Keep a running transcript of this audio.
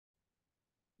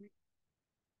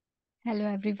Hello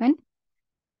everyone,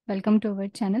 welcome to our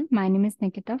channel. My name is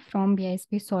Nikita from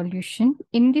BISP Solution.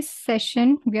 In this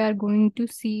session, we are going to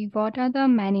see what are the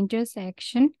manager's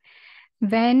action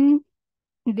when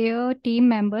their team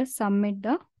members submit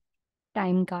the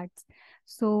time cards.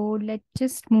 So let's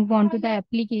just move on to the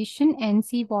application and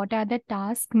see what are the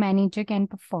tasks manager can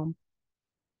perform.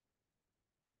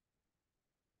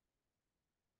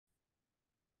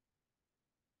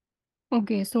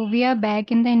 Okay, so we are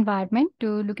back in the environment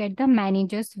to look at the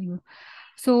manager's view.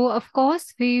 So of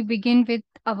course, we begin with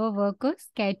our workers,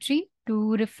 Katri,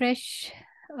 to refresh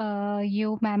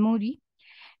your memory.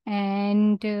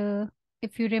 And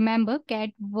if you remember,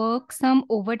 Kat worked some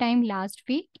overtime last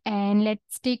week. And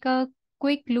let's take a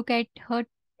quick look at her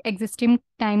existing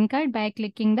time card by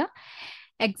clicking the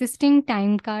existing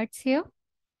time cards here.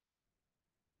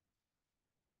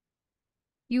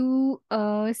 You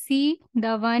see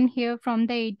the one here from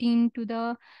the 18 to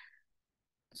the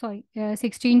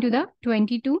 16 to the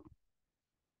 22,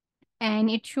 and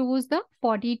it shows the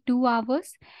 42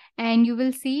 hours, and you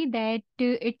will see that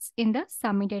it's in the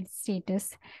submitted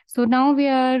status. So now we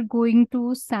are going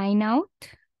to sign out.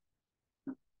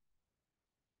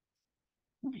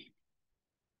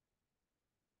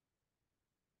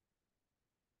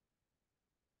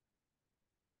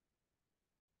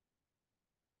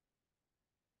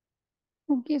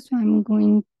 Okay, so I'm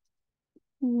going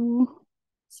to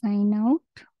sign out,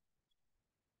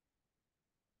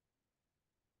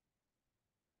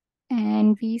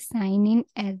 and we sign in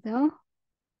as a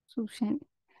Sushan.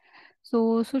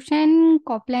 So Sushan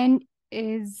Copland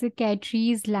is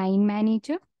Catri's line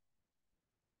manager.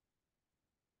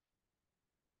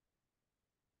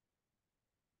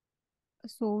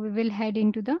 So we will head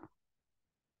into the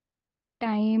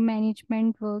time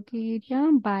management work area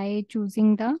by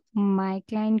choosing the My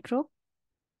Client group.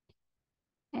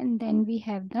 And then we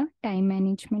have the time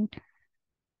management.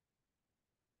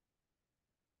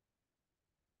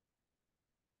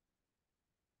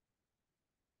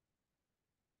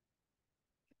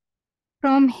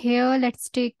 From here, let's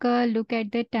take a look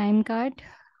at the time card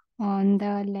on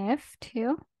the left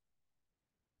here.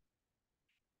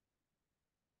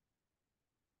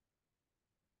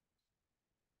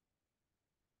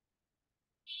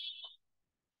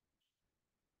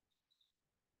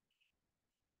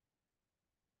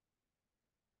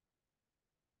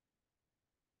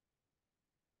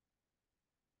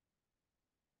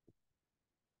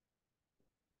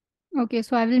 Okay,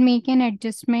 so I will make an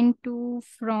adjustment to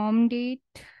from date.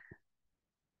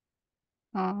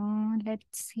 Let's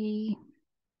see,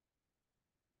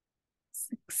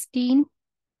 16,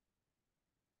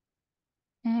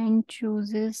 and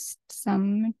chooses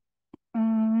some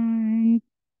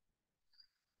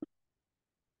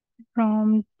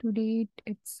from to date.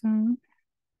 It's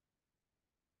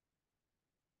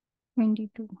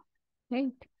 22,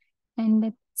 right? And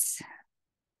let's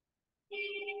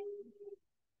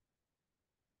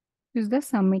use the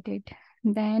submitted.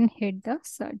 Then hit the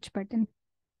search button.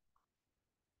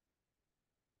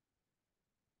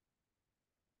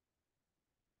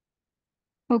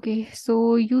 Okay,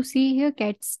 so you see here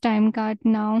Cat's time card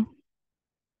now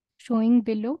showing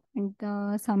below and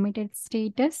the submitted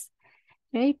status,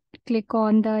 right? Click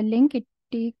on the link, it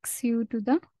takes you to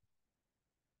the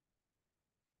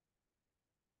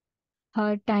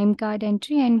her time card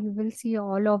entry, and you will see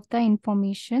all of the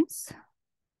informations.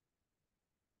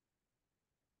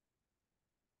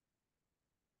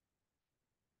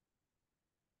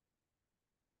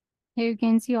 Here you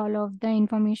can see all of the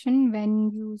information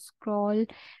when you scroll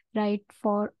right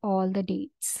for all the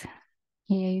dates.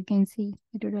 Here you can see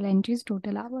the total entries,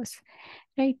 total hours,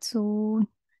 right? So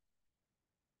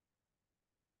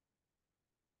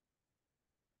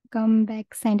come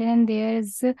back center, and there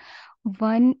is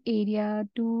one area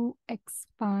to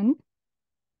expand.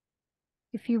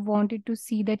 If you wanted to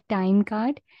see the time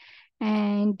card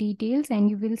and details, and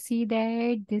you will see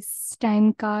that this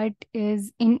time card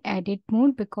is in edit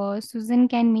mode because Susan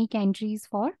can make entries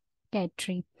for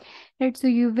Catry, right? So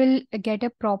you will get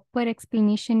a proper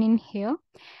explanation in here,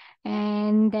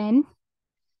 and then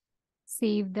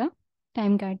save the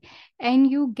time card, and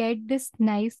you get this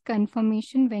nice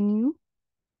confirmation when you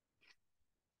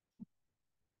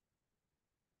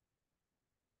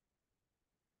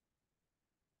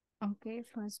okay,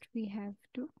 first we have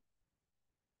to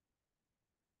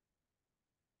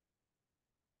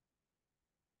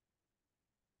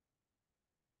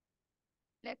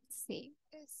let's save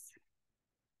this.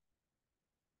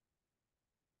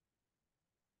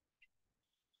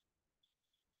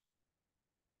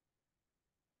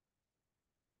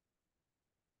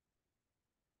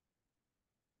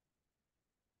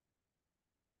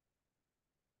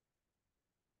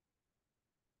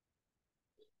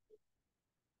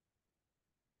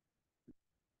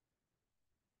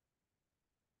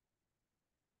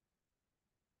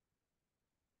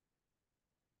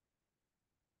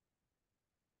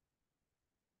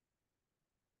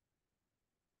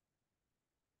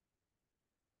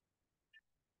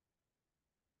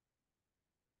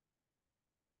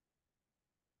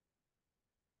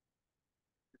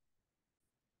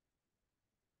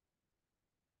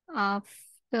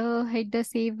 After hit the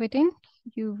save button,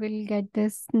 you will get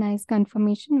this nice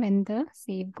confirmation when the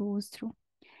save goes through.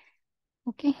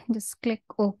 Okay, just click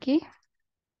OK.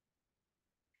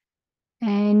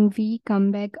 And we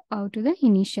come back out to the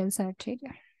initial search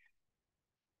area.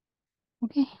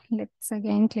 Okay, let's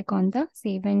again click on the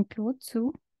save and close.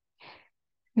 So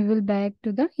we will back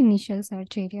to the initial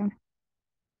search area.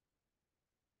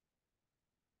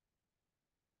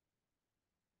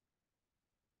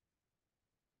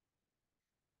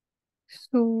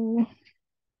 So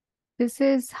this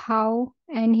is how,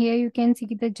 and here you can see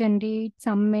the generate,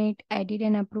 submit, edit,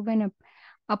 and approve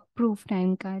approve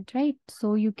time card, right?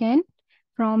 So you can,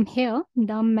 from here,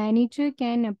 the manager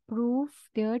can approve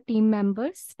their team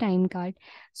members' time card.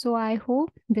 So I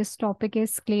hope this topic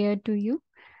is clear to you.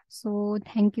 So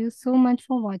thank you so much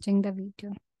for watching the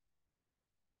video.